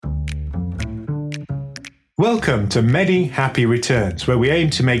Welcome to Many Happy Returns, where we aim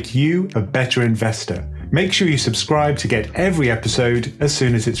to make you a better investor. Make sure you subscribe to get every episode as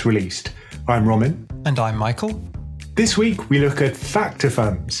soon as it's released. I'm Roman. And I'm Michael. This week, we look at factor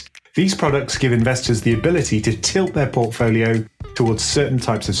funds. These products give investors the ability to tilt their portfolio towards certain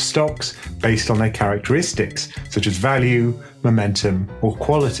types of stocks based on their characteristics, such as value, momentum, or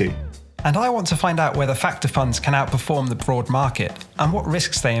quality. And I want to find out whether factor funds can outperform the broad market and what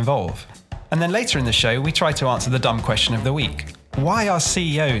risks they involve. And then later in the show, we try to answer the dumb question of the week. Why are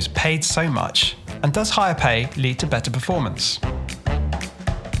CEOs paid so much? And does higher pay lead to better performance?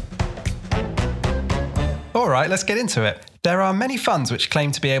 All right, let's get into it. There are many funds which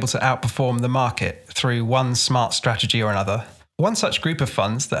claim to be able to outperform the market through one smart strategy or another. One such group of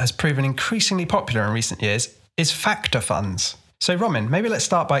funds that has proven increasingly popular in recent years is factor funds. So Roman, maybe let's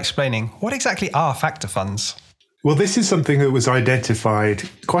start by explaining what exactly are factor funds? Well, this is something that was identified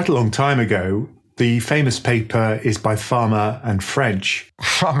quite a long time ago. The famous paper is by Farmer and French.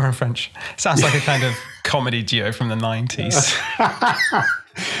 Farmer and French. Sounds like a kind of comedy duo from the 90s.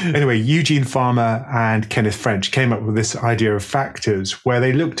 Anyway, Eugene Farmer and Kenneth French came up with this idea of factors where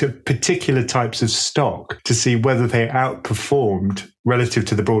they looked at particular types of stock to see whether they outperformed relative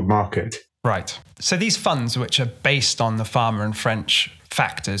to the broad market. Right. So these funds, which are based on the Farmer and French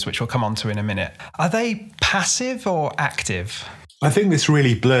factors, which we'll come on to in a minute, are they passive or active? I think this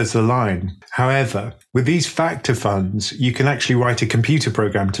really blurs the line. However, with these factor funds, you can actually write a computer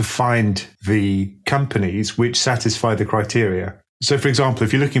program to find the companies which satisfy the criteria. So, for example,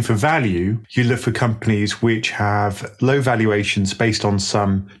 if you're looking for value, you look for companies which have low valuations based on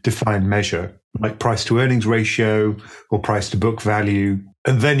some defined measure, like price to earnings ratio or price to book value.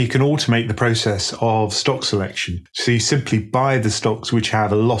 And then you can automate the process of stock selection. So you simply buy the stocks which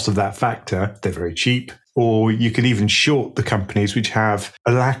have a lot of that factor. They're very cheap. Or you could even short the companies which have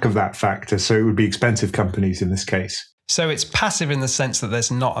a lack of that factor. So it would be expensive companies in this case. So it's passive in the sense that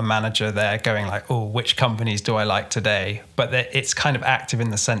there's not a manager there going like, oh, which companies do I like today? But it's kind of active in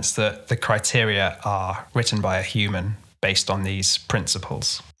the sense that the criteria are written by a human based on these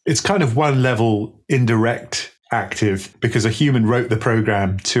principles. It's kind of one level indirect active because a human wrote the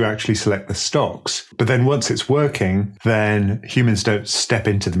program to actually select the stocks. But then once it's working, then humans don't step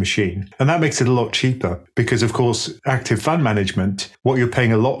into the machine. And that makes it a lot cheaper because, of course, active fund management, what you're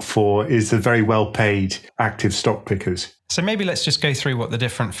paying a lot for is the very well paid active stock pickers. So maybe let's just go through what the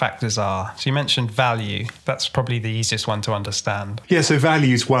different factors are. So you mentioned value. That's probably the easiest one to understand. Yeah, so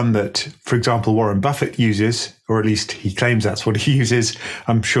value is one that, for example, Warren Buffett uses, or at least he claims that's what he uses.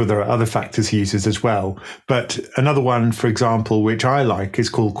 I'm sure there are other factors he uses as well. But another one, for example, which I like is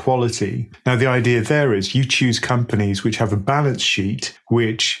called quality. Now, the idea there is you choose companies which have a balance sheet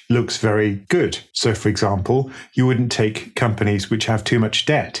which looks very good. So, for example, you wouldn't take companies which have too much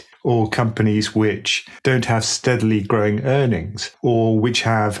debt, or companies which don't have steadily growing earnings, or which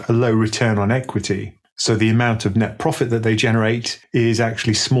have a low return on equity. So the amount of net profit that they generate is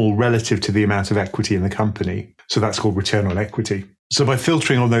actually small relative to the amount of equity in the company. So that's called return on equity. So by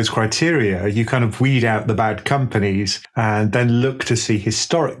filtering on those criteria, you kind of weed out the bad companies and then look to see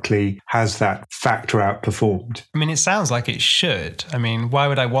historically, has that factor outperformed? I mean, it sounds like it should. I mean, why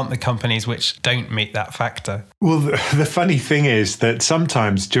would I want the companies which don't meet that factor? Well, the funny thing is that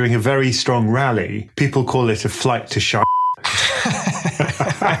sometimes during a very strong rally, people call it a flight to shit.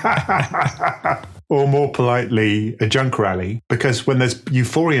 Or more politely, a junk rally, because when there's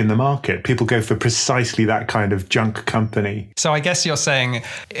euphoria in the market, people go for precisely that kind of junk company. So I guess you're saying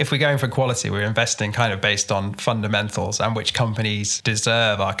if we're going for quality, we're investing kind of based on fundamentals and which companies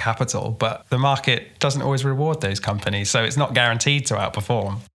deserve our capital, but the market doesn't always reward those companies, so it's not guaranteed to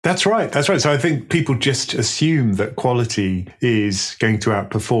outperform. That's right. That's right. So I think people just assume that quality is going to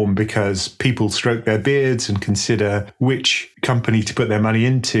outperform because people stroke their beards and consider which company to put their money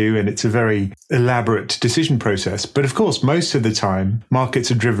into. And it's a very elaborate decision process. But of course, most of the time,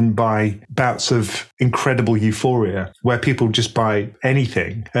 markets are driven by bouts of incredible euphoria where people just buy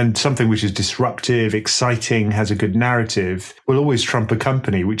anything. And something which is disruptive, exciting, has a good narrative will always trump a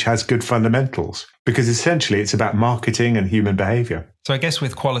company which has good fundamentals. Because essentially it's about marketing and human behavior. So I guess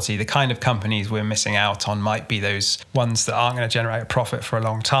with quality, the kind of companies we're missing out on might be those ones that aren't going to generate a profit for a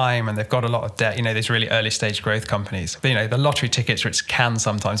long time and they've got a lot of debt, these really early stage growth companies. The lottery tickets which can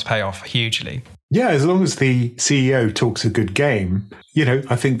sometimes pay off hugely. Yeah, as long as the CEO talks a good game,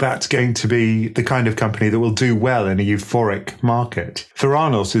 I think that's going to be the kind of company that will do well in a euphoric market.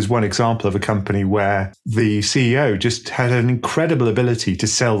 Theranos is one example of a company where the CEO just had an incredible ability to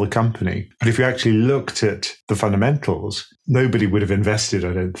sell the company. But if you actually looked at the fundamentals, nobody would have invested,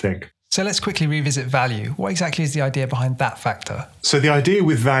 I don't think. So let's quickly revisit value. What exactly is the idea behind that factor? So the idea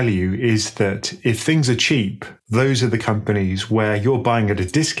with value is that if things are cheap, those are the companies where you're buying at a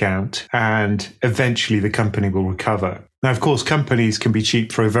discount and eventually the company will recover. Now, of course, companies can be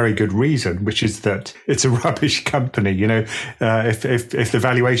cheap for a very good reason, which is that it's a rubbish company. If the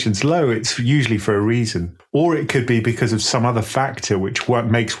valuation's low, it's usually for a reason. Or it could be because of some other factor which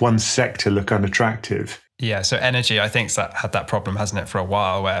makes one sector look unattractive. Yeah, so energy, I think, had that problem, hasn't it, for a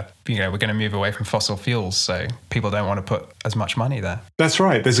while, where we're going to move away from fossil fuels, so people don't want to put as much money there. That's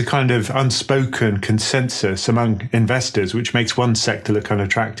right. There's a kind of unspoken consensus among investors, which makes one sector look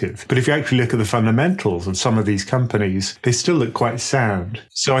unattractive. But if you actually look at the fundamentals of some of these companies, they still look quite sound.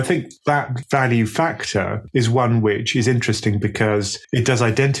 So I think that value factor is one which is interesting because it does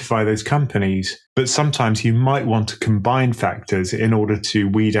identify those companies. But sometimes you might want to combine factors in order to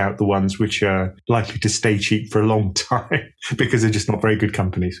weed out the ones which are likely to stay cheap for a long time because they're just not very good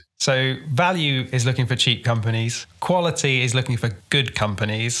companies. So value is looking for cheap companies. Quality is looking for good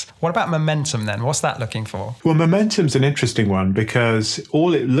companies. What about momentum then? What's that looking for? Well, momentum's an interesting one because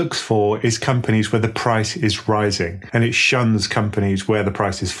all it looks for is companies where the price is rising and it shuns companies where the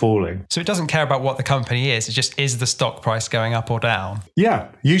price is falling. So it doesn't care about what the company is. It just is the stock price going up or down? Yeah.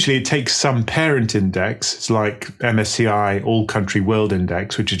 Usually it takes some parent index. It's like MSCI All Country World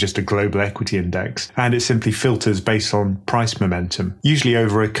Index, which is just a global equity index. And it simply filters based on price momentum, usually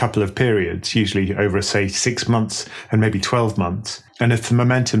over a couple of periods, usually over, say, 6 months and maybe 12 months. And if the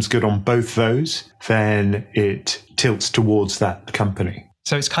momentum's good on both those, then it tilts towards that company.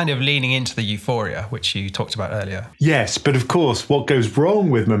 So it's kind of leaning into the euphoria, which you talked about earlier. Yes, but of course, what goes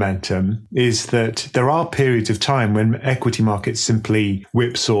wrong with momentum is that there are periods of time when equity markets simply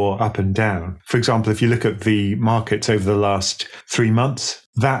whipsaw up and down. For example, if you look at the markets over the last 3 months,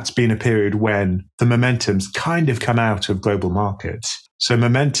 that's been a period when the momentum's kind of come out of global markets. So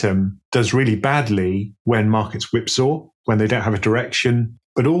momentum does really badly when markets whipsaw, when they don't have a direction,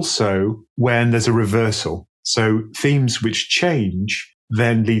 but also when there's a reversal. So themes which change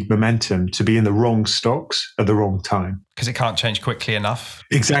then lead momentum to be in the wrong stocks at the wrong time. Because it can't change quickly enough.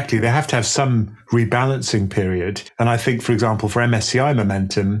 Exactly. They have to have some rebalancing period. And I think, for example, for MSCI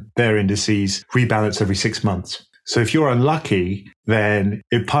momentum, their indices rebalance every 6 months. So if you're unlucky, then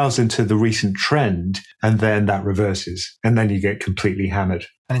it piles into the recent trend and then that reverses and then you get completely hammered.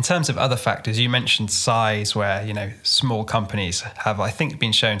 And in terms of other factors, you mentioned size where, small companies have, I think,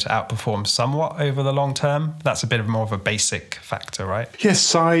 been shown to outperform somewhat over the long term. That's a bit more of a basic factor, right? Yes,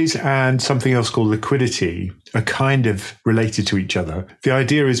 size and something else called liquidity are kind of related to each other. The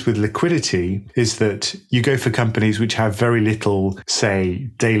idea is with liquidity is that you go for companies which have very little, say,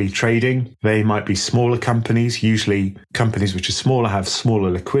 daily trading. They might be smaller companies. Usually companies which are smaller have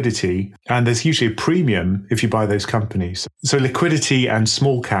smaller liquidity. And there's usually a premium if you buy those companies. So liquidity and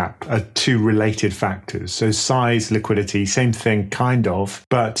small cap are two related factors. So size, liquidity, same thing, kind of.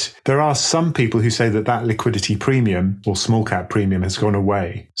 But there are some people who say that liquidity premium or small cap premium has gone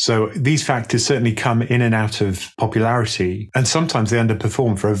away. So these factors certainly come in and out of popularity. And sometimes they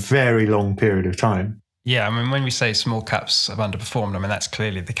underperform for a very long period of time. Yeah, when we say small caps have underperformed, that's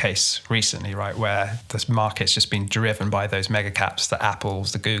clearly the case recently, right? Where the market's just been driven by those mega caps, the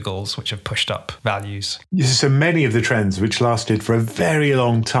Apples, the Googles, which have pushed up values. So many of the trends which lasted for a very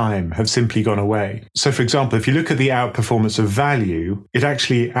long time have simply gone away. So for example, if you look at the outperformance of value, it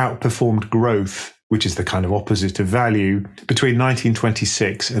actually outperformed growth, which is the kind of opposite of value, between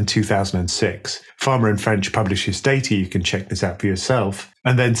 1926 and 2006. Farmer and French publish this data. You can check this out for yourself.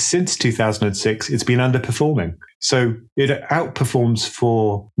 And then since 2006, it's been underperforming. So it outperforms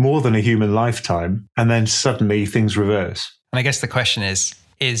for more than a human lifetime, and then suddenly things reverse. And I guess the question is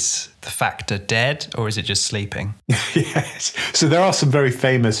the factor dead or is it just sleeping? Yes. So there are some very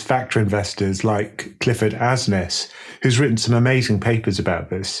famous factor investors like Clifford Asness, who's written some amazing papers about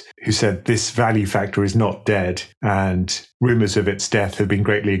this, who said this value factor is not dead and rumors of its death have been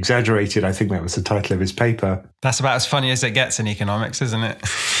greatly exaggerated. I think that was the title of his paper. That's about as funny as it gets in economics, isn't it?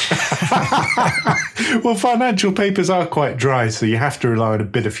 Well, financial papers are quite dry, so you have to rely on a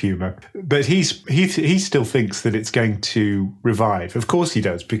bit of humour. But he still thinks that it's going to revive. Of course he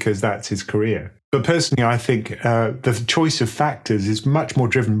does, because that's his career. But personally, I think the choice of factors is much more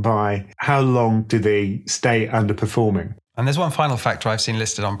driven by how long do they stay underperforming. And there's one final factor I've seen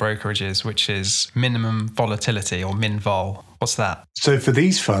listed on brokerages, which is minimum volatility or min-vol. What's that? So for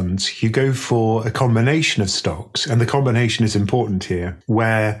these funds, you go for a combination of stocks, and the combination is important here,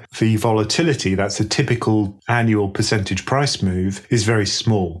 where the volatility, that's a typical annual percentage price move, is very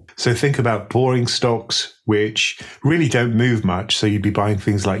small. So think about boring stocks, which really don't move much. So you'd be buying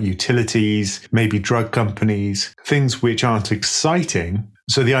things like utilities, maybe drug companies, things which aren't exciting.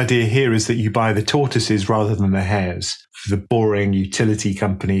 So the idea here is that you buy the tortoises rather than the hares, the boring utility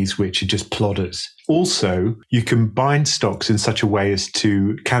companies, which are just plodders. Also, you combine stocks in such a way as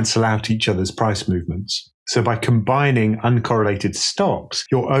to cancel out each other's price movements. So by combining uncorrelated stocks,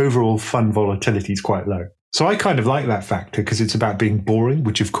 your overall fund volatility is quite low. So I kind of like that factor because it's about being boring,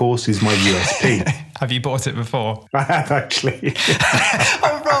 which of course is my USP. Have you bought it before? I have actually.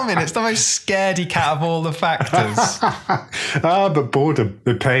 Oh, Roman, it's the most scaredy cat of all the factors. But boredom,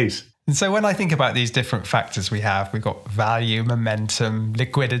 it pays. And so when I think about these different factors we've got value, momentum,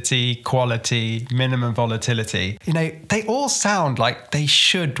 liquidity, quality, minimum volatility, they all sound like they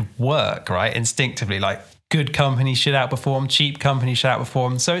should work, right? Instinctively, like good companies should outperform, cheap companies should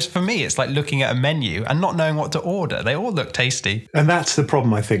outperform. So for me, it's like looking at a menu and not knowing what to order. They all look tasty. And that's the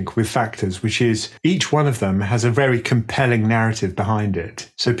problem, I think, with factors, which is each one of them has a very compelling narrative behind it.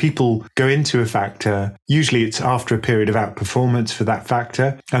 So people go into a factor, usually it's after a period of outperformance for that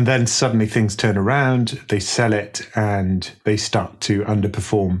factor, and then suddenly things turn around, they sell it, and they start to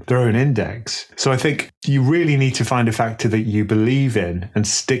underperform their own index. So I think you really need to find a factor that you believe in and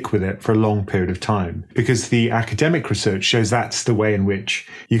stick with it for a long period of time, because the academic research shows that's the way in which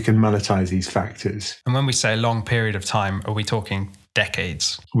you can monetize these factors. And when we say a long period of time, are we talking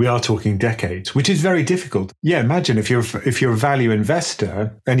decades? We are talking decades, which is very difficult. Yeah, imagine if you're a value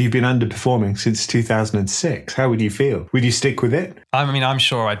investor and you've been underperforming since 2006, how would you feel? Would you stick with it? I mean, I'm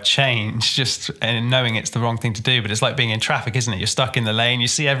sure I'd change just in knowing it's the wrong thing to do, but it's like being in traffic, isn't it? You're stuck in the lane, you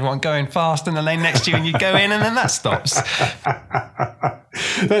see everyone going fast in the lane next to you and you go in and then that stops.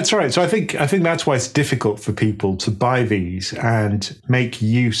 That's right. So I think that's why it's difficult for people to buy these and make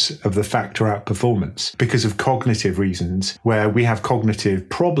use of the factor outperformance because of cognitive reasons, where we have cognitive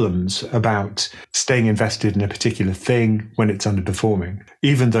problems about staying invested in a particular thing when it's underperforming,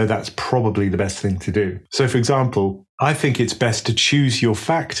 even though that's probably the best thing to do. So for example, I think it's best to choose your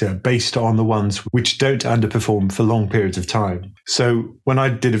factor based on the ones which don't underperform for long periods of time. So when I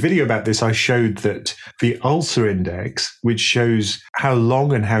did a video about this, I showed that the ULSA index, which shows how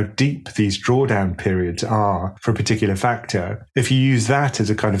long and how deep these drawdown periods are for a particular factor, if you use that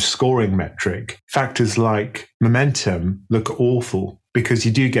as a kind of scoring metric, factors like momentum look awful because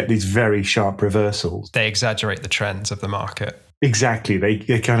you do get these very sharp reversals. They exaggerate the trends of the market. Exactly.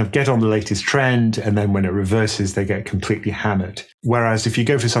 They kind of get on the latest trend, and then when it reverses, they get completely hammered. Whereas if you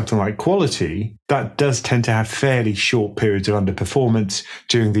go for something like quality, that does tend to have fairly short periods of underperformance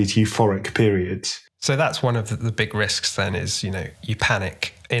during these euphoric periods. So that's one of the big risks then is, you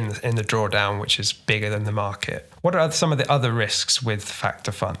panic in the drawdown, which is bigger than the market. What are some of the other risks with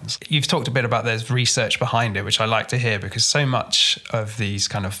factor funds? You've talked a bit about there's research behind it, which I like to hear, because so much of these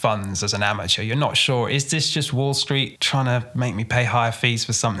kind of funds as an amateur, you're not sure, is this just Wall Street trying to make me pay higher fees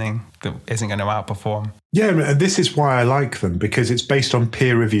for something that isn't going to outperform? Yeah, and this is why I like them, because it's based on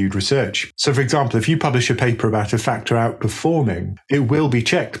peer-reviewed research. So for example, if you publish a paper about a factor outperforming, it will be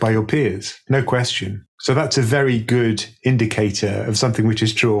checked by your peers, no question. So that's a very good indicator of something which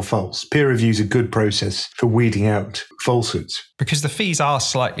is true or false. Peer review is a good process for weeding out falsehoods. Because the fees are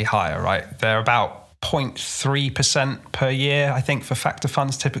slightly higher, right? They're about 0.3% per year, I think, for factor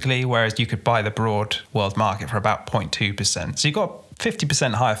funds typically, whereas you could buy the broad world market for about 0.2%. So you've got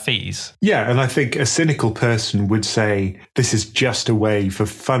 50% higher fees. Yeah, and I think a cynical person would say this is just a way for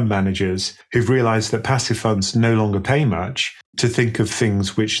fund managers who've realized that passive funds no longer pay much to think of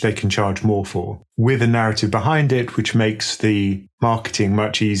things which they can charge more for, with a narrative behind it which makes the marketing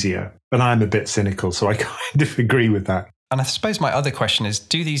much easier. And I'm a bit cynical, so I kind of agree with that. And I suppose my other question is,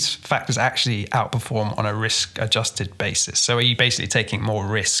 do these factors actually outperform on a risk-adjusted basis? So are you basically taking more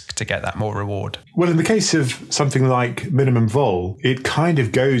risk to get that more reward? Well, in the case of something like minimum vol, it kind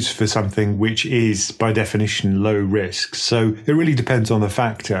of goes for something which is, by definition, low risk. So it really depends on the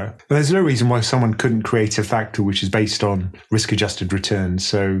factor. And there's no reason why someone couldn't create a factor which is based on risk-adjusted returns.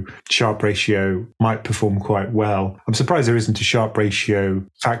 So Sharpe ratio might perform quite well. I'm surprised there isn't a Sharpe ratio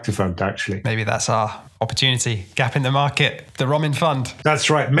factor fund, actually. Maybe that's our opportunity, gap in the market, the Romin Fund. That's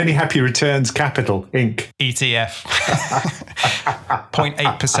right. Many Happy Returns Capital, Inc. ETF.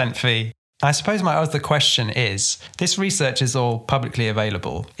 0.8% fee. I suppose my other question is, this research is all publicly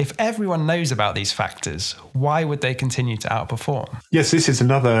available. If everyone knows about these factors, why would they continue to outperform? Yes, this is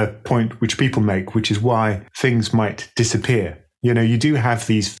another point which people make, which is why things might disappear. You do have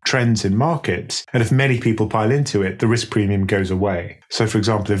these trends in markets, and if many people pile into it, the risk premium goes away. So, for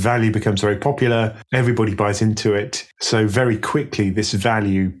example, if value becomes very popular, everybody buys into it. So very quickly, this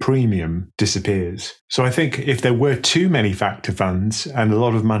value premium disappears. So I think if there were too many factor funds and a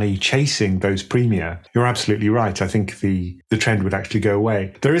lot of money chasing those premia, you're absolutely right. I think the trend would actually go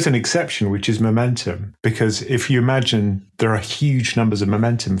away. There is an exception, which is momentum, because if you imagine there are huge numbers of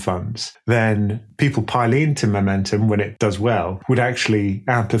momentum funds, then people piling into momentum when it does well would actually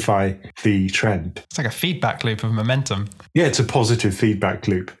amplify the trend. It's like a feedback loop of momentum. Yeah, it's a positive feedback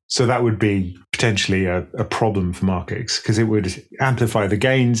loop. So that would be potentially a problem for markets because it would amplify the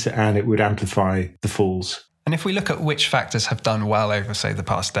gains and it would amplify the falls. And if we look at which factors have done well over, say, the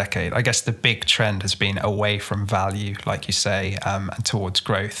past decade, I guess the big trend has been away from value, like you say, and towards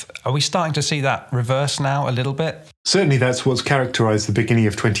growth. Are we starting to see that reverse now a little bit? Certainly that's what's characterized the beginning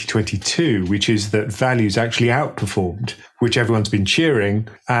of 2022, which is that value's actually outperformed, which everyone's been cheering,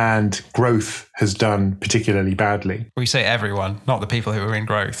 and growth has done particularly badly. We say everyone, not the people who are in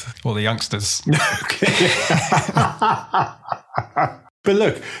growth, or the youngsters. But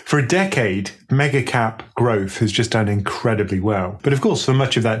look, for a decade, mega cap growth has just done incredibly well. But of course, for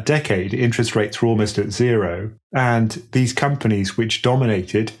much of that decade, interest rates were almost at zero. And these companies which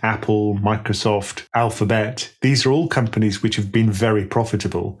dominated, Apple, Microsoft, Alphabet, these are all companies which have been very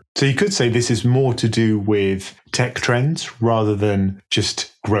profitable. So you could say this is more to do with tech trends rather than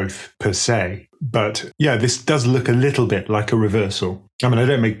just growth per se. But yeah, this does look a little bit like a reversal. I mean, I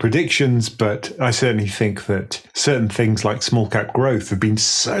don't make predictions, but I certainly think that certain things like small cap growth have been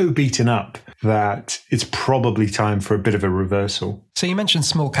so beaten up that it's probably time for a bit of a reversal. So you mentioned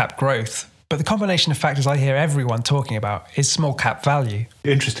small cap growth, but the combination of factors I hear everyone talking about is small cap value.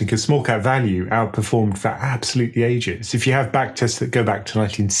 Interesting, because small cap value outperformed for absolutely ages. If you have back tests that go back to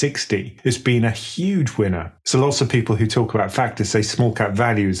 1960, it's been a huge winner. So lots of people who talk about factors say small cap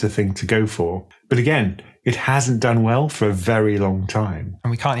value is the thing to go for. But again, it hasn't done well for a very long time.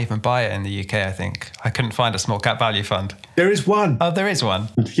 And we can't even buy it in the UK, I think. I couldn't find a small cap value fund. There is one. Oh, there is one?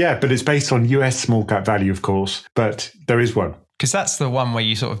 Yeah, but it's based on US small cap value, of course. But there is one. Because that's the one where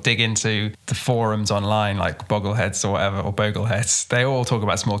you sort of dig into the forums online, like Bogleheads or whatever, or Bogleheads. They all talk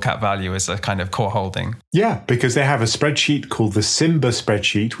about small cap value as a kind of core holding. Yeah, because they have a spreadsheet called the Simba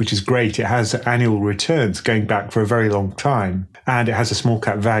spreadsheet, which is great. It has annual returns going back for a very long time. And it has a small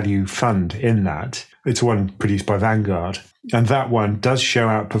cap value fund in that. It's one produced by Vanguard. And that one does show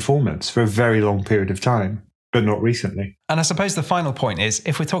outperformance for a very long period of time, but not recently. And I suppose the final point is,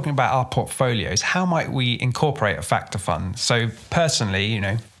 if we're talking about our portfolios, how might we incorporate a factor fund? So personally,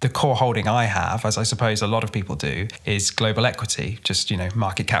 the core holding I have, as I suppose a lot of people do, is global equity, just,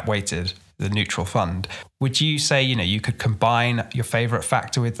 market cap weighted, the neutral fund. Would you say, you could combine your favorite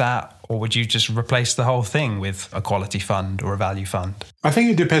factor with that? Or would you just replace the whole thing with a quality fund or a value fund? I think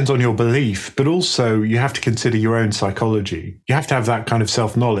it depends on your belief, but also you have to consider your own psychology. You have to have that kind of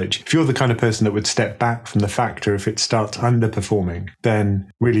self-knowledge. If you're the kind of person that would step back from the factor if it starts underperforming, then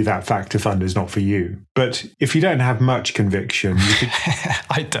really that factor fund is not for you. But if you don't have much conviction, you could...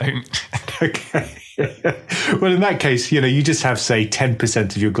 I don't. Okay. Well, in that case, you just have, say,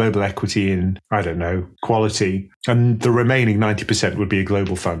 10% of your global equity in, I don't know, quality, and the remaining 90% would be a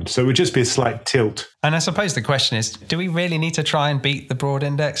global fund. So it would just be a slight tilt. And I suppose the question is, do we really need to try and beat the broad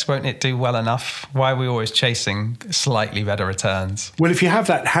index? Won't it do well enough? Why are we always chasing slightly better returns? Well, if you have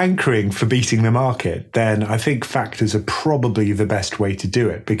that hankering for beating the market, then I think factors are probably the best way to do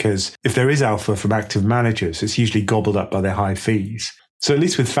it, because if there is alpha from active managers, it's usually gobbled up by their high fees. So at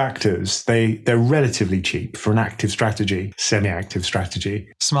least with factors, they're relatively cheap for an active strategy, semi-active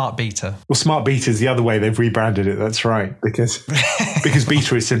strategy. Smart beta. Well, smart beta is the other way. They've rebranded it. That's right. Because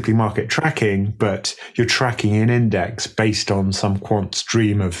beta is simply market tracking, but you're tracking an index based on some quant's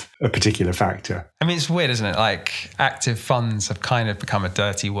dream of a particular factor. I mean, it's weird, isn't it? Like, active funds have kind of become a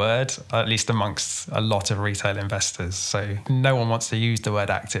dirty word, at least amongst a lot of retail investors. So no one wants to use the word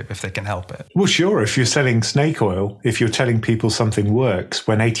active if they can help it. Well, sure. If you're selling snake oil, if you're telling people something works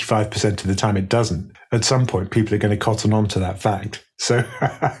when 85% of the time it doesn't, at some point people are going to cotton on to that fact. So,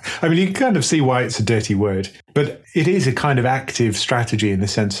 I mean, you can kind of see why it's a dirty word, but it is a kind of active strategy in the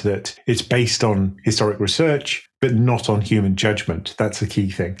sense that it's based on historic research, but not on human judgment. That's the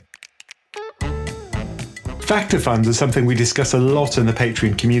key thing. Factor funds are something we discuss a lot in the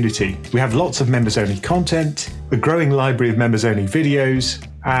Patreon community. We have lots of members-only content, a growing library of members-only videos,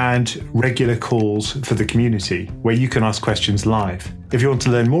 and regular calls for the community where you can ask questions live. If you want to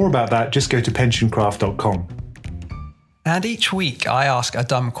learn more about that, just go to pensioncraft.com. And each week I ask a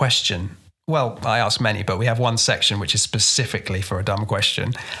dumb question. Well, I asked many, but we have one section which is specifically for a dumb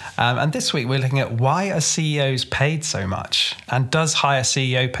question. And this week we're looking at why are CEOs paid so much? And does higher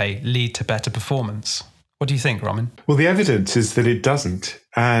CEO pay lead to better performance? What do you think, Roman? Well, the evidence is that it doesn't.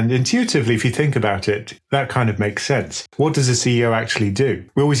 And intuitively, if you think about it, that kind of makes sense. What does a CEO actually do?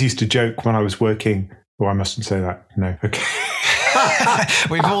 We always used to joke when I was working. Oh, I mustn't say that. No. Okay.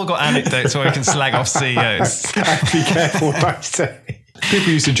 We've all got anecdotes where we can slag off CEOs. Be careful what I say. People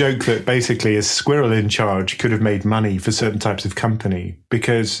used to joke that basically a squirrel in charge could have made money for certain types of company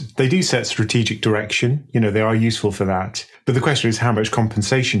because they do set strategic direction. They are useful for that. But the question is, how much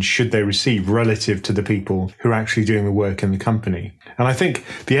compensation should they receive relative to the people who are actually doing the work in the company? And I think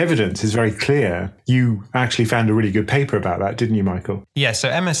the evidence is very clear. You actually found a really good paper about that, didn't you, Michael? Yeah, so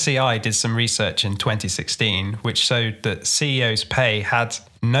MSCI did some research in 2016, which showed that CEOs' pay had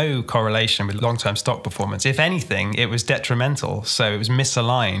no correlation with long-term stock performance. If anything, it was detrimental. So it was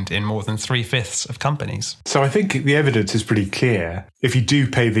misaligned in more than 3/5 of companies. So I think the evidence is pretty clear. If you do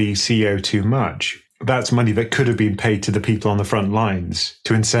pay the CEO too much, that's money that could have been paid to the people on the front lines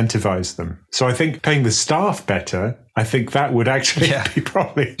to incentivize them. So I think paying the staff better, I think that would actually be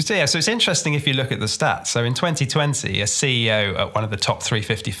probably... So it's interesting if you look at the stats. So in 2020, a CEO at one of the top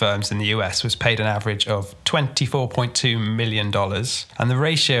 350 firms in the US was paid an average of $24.2 million. And the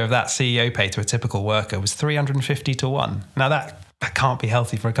ratio of that CEO pay to a typical worker was 350 to 1. Now that can't be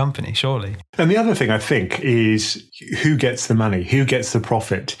healthy for a company, surely. And the other thing I think is who gets the money? Who gets the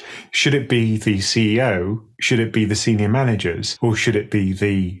profit? Should it be the CEO? Should it be the senior managers? Or should it be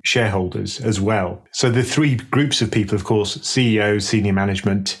the shareholders as well? So the three groups of people, of course, CEO, senior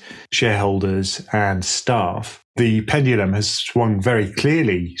management, shareholders, and staff. The pendulum has swung very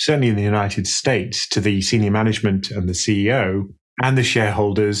clearly, certainly in the United States, to the senior management and the CEO and the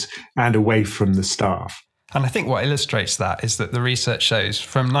shareholders and away from the staff. And I think what illustrates that is that the research shows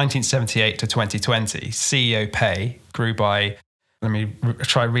from 1978 to 2020, CEO pay grew by, let me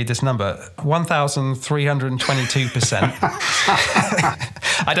try and read this number, 1,322%.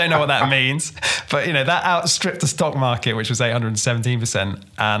 I don't know what that means, but that outstripped the stock market, which was 817%.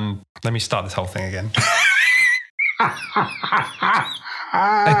 And let me start this whole thing again.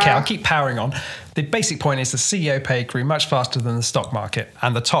 Okay, I'll keep powering on. The basic point is the CEO pay grew much faster than the stock market,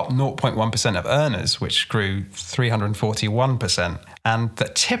 and the top 0.1% of earners, which grew 341%, and the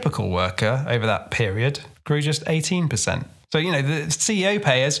typical worker over that period grew just 18%. So, the CEO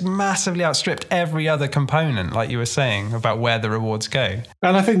pay has massively outstripped every other component, like you were saying, about where the rewards go.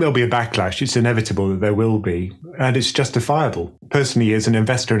 And I think there'll be a backlash. It's inevitable that there will be, and it's justifiable. Personally, as an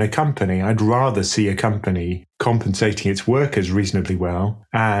investor in a company, I'd rather see a company compensating its workers reasonably well.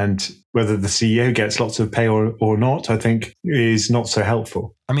 And whether the CEO gets lots of pay or not, I think is not so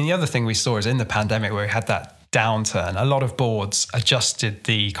helpful. I mean, the other thing we saw is in the pandemic where we had that downturn, a lot of boards adjusted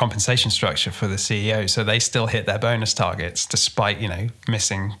the compensation structure for the CEO so they still hit their bonus targets despite,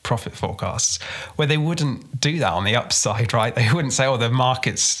 missing profit forecasts, where they wouldn't do that on the upside, right? They wouldn't say, the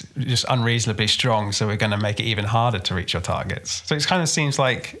market's just unreasonably strong, so we're going to make it even harder to reach your targets. So it kind of seems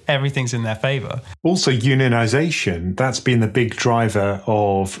like everything's in their favor. Also, unionization, that's been the big driver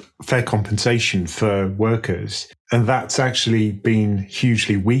of fair compensation for workers. And that's actually been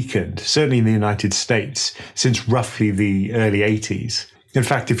hugely weakened, certainly in the United States, since roughly the early 80s. In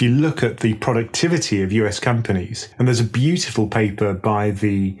fact, if you look at the productivity of US companies, and there's a beautiful paper by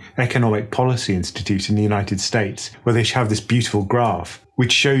the Economic Policy Institute in the United States, where they have this beautiful graph,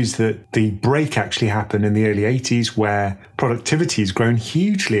 which shows that the break actually happened in the early 80s, where productivity has grown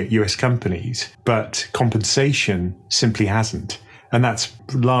hugely at US companies, but compensation simply hasn't. And that's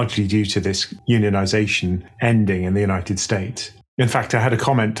largely due to this unionization ending in the United States. In fact, I had a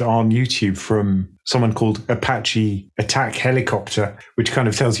comment on YouTube from someone called Apache Attack Helicopter, which kind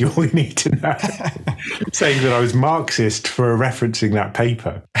of tells you all you need to know, saying that I was Marxist for referencing that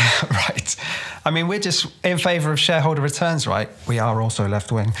paper. Right. I mean, we're just in favour of shareholder returns, right? We are also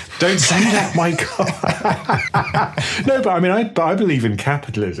left-wing. Don't say that, Michael. No, but I mean, I believe in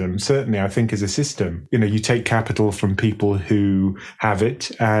capitalism, certainly, I think, as a system. You take capital from people who have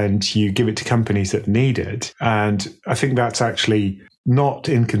it and you give it to companies that need it. And I think that's actually not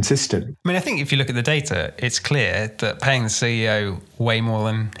inconsistent. I mean, I think if you look at the data, it's clear that paying the CEO way more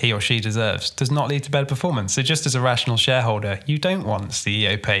than he or she deserves does not lead to better performance. So just as a rational shareholder, you don't want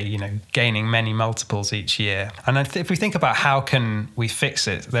CEO pay, gaining many multiples each year. And if we think about how can we fix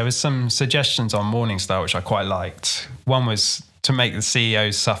it, there was some suggestions on Morningstar, which I quite liked. One was to make the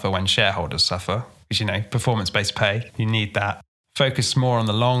CEOs suffer when shareholders suffer, because, performance-based pay, you need that. Focus more on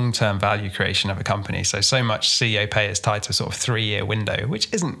the long-term value creation of a company. So much CEO pay is tied to a sort of 3-year window, which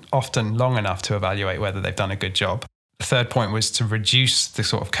isn't often long enough to evaluate whether they've done a good job. The third point was to reduce the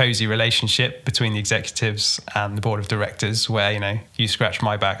sort of cozy relationship between the executives and the board of directors where, you scratch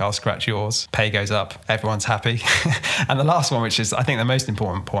my back, I'll scratch yours. Pay goes up, everyone's happy. And the last one, which is I think the most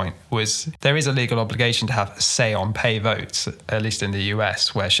important point, was there is a legal obligation to have say on pay votes, at least in the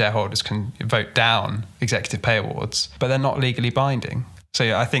US, where shareholders can vote down executive pay awards, but they're not legally binding.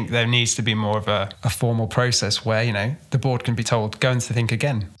 So I think there needs to be more of a formal process where, the board can be told, go and think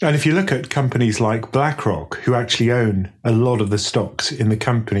again. And if you look at companies like BlackRock, who actually own a lot of the stocks in the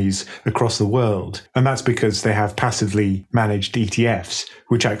companies across the world, and that's because they have passively managed ETFs,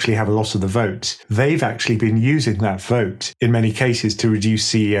 which actually have a lot of the votes, they've actually been using that vote in many cases to reduce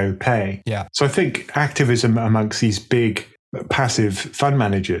CEO pay. Yeah. So I think activism amongst these big passive fund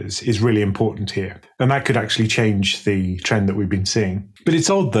managers is really important here. And that could actually change the trend that we've been seeing. But it's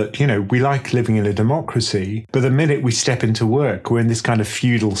odd that, we like living in a democracy, but the minute we step into work, we're in this kind of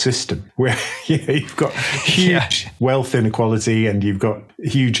feudal system where you've got huge wealth inequality and you've got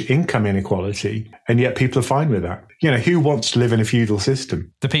huge income inequality. And yet people are fine with that. Who wants to live in a feudal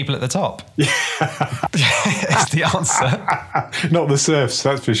system? The people at the top. It's the answer. Not the serfs,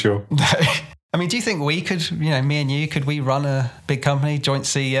 that's for sure. No. I mean, do you think we could, me and you, could we run a big company, joint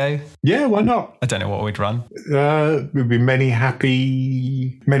CEO? Yeah, why not? I don't know what we'd run. We'd be many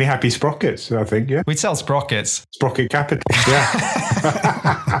happy sprockets, I think, yeah. We'd sell sprockets. Sprocket capital, yeah.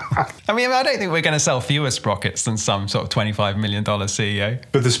 I mean, I don't think we're going to sell fewer sprockets than some sort of $25 million CEO.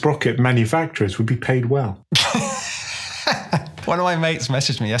 But the sprocket manufacturers would be paid well. One of my mates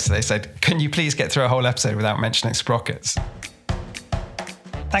messaged me yesterday, said, can you please get through a whole episode without mentioning sprockets?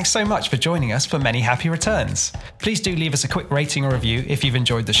 Thanks so much for joining us for Many Happy Returns. Please do leave us a quick rating or review if you've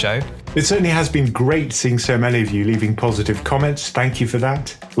enjoyed the show. It certainly has been great seeing so many of you leaving positive comments. Thank you for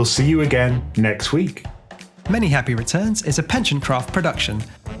that. We'll see you again next week. Many Happy Returns is a PensionCraft production,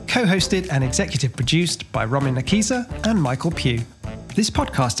 co-hosted and executive produced by Roman Nakiza and Michael Pugh. This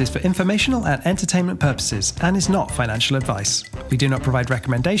podcast is for informational and entertainment purposes and is not financial advice. We do not provide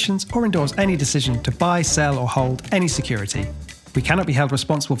recommendations or endorse any decision to buy, sell, or hold any security. We cannot be held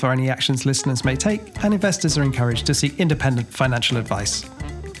responsible for any actions listeners may take, and investors are encouraged to seek independent financial advice.